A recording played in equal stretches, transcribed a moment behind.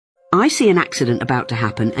I see an accident about to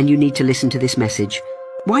happen and you need to listen to this message.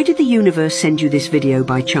 Why did the universe send you this video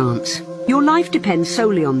by chance? Your life depends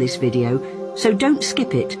solely on this video, so don't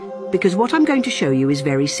skip it, because what I'm going to show you is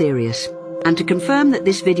very serious. And to confirm that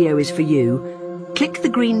this video is for you, click the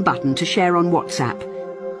green button to share on WhatsApp,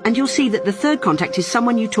 and you'll see that the third contact is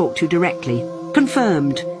someone you talk to directly.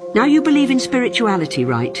 Confirmed. Now you believe in spirituality,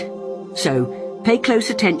 right? So, pay close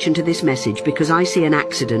attention to this message because I see an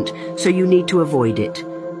accident, so you need to avoid it.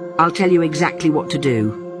 I'll tell you exactly what to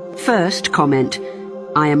do. First, comment,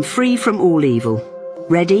 "I am free from all evil."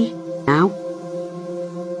 Ready? Now?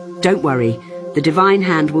 Don't worry, the divine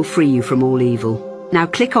hand will free you from all evil. Now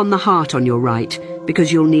click on the heart on your right,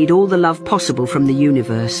 because you'll need all the love possible from the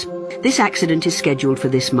universe. This accident is scheduled for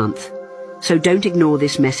this month, so don't ignore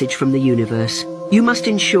this message from the universe. You must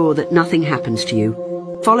ensure that nothing happens to you.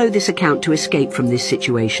 Follow this account to escape from this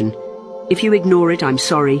situation. If you ignore it, I'm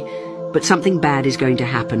sorry, but something bad is going to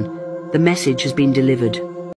happen. The message has been delivered.